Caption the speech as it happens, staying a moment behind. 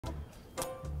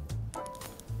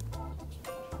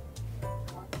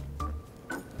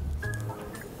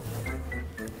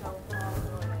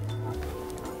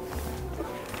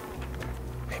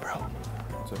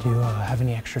Do you have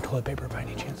any extra toilet paper by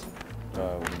any chance?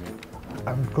 What do you mean?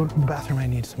 I'm going to the bathroom. I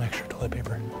need some extra toilet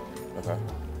paper. Okay.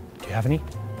 Do you have any?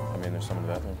 I mean, there's some in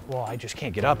the bathroom. Well, I just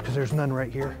can't get up because there's none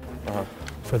right here. Uh-huh.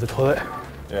 For the toilet.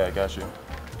 Yeah, I got you.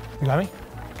 You got me?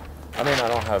 I mean, I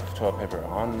don't have toilet paper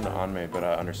on me, but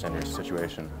I understand your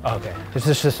situation. Okay. This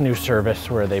is just a new service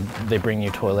where they bring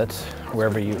you toilets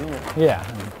wherever you... Yeah,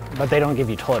 but they don't give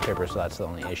you toilet paper, so that's the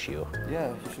only issue. Yeah,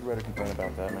 you should write a complaint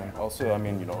about that, man. Also, I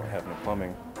mean, you don't have no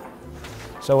plumbing.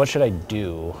 So what should I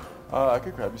do? I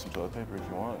could grab you some toilet paper if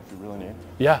you want, if you really need.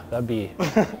 Yeah, that'd be...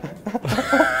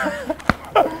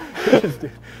 Just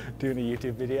doing a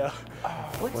YouTube video.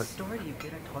 What store do you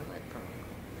get a toilet from?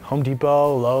 Home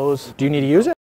Depot, Lowe's. Do you need to use it?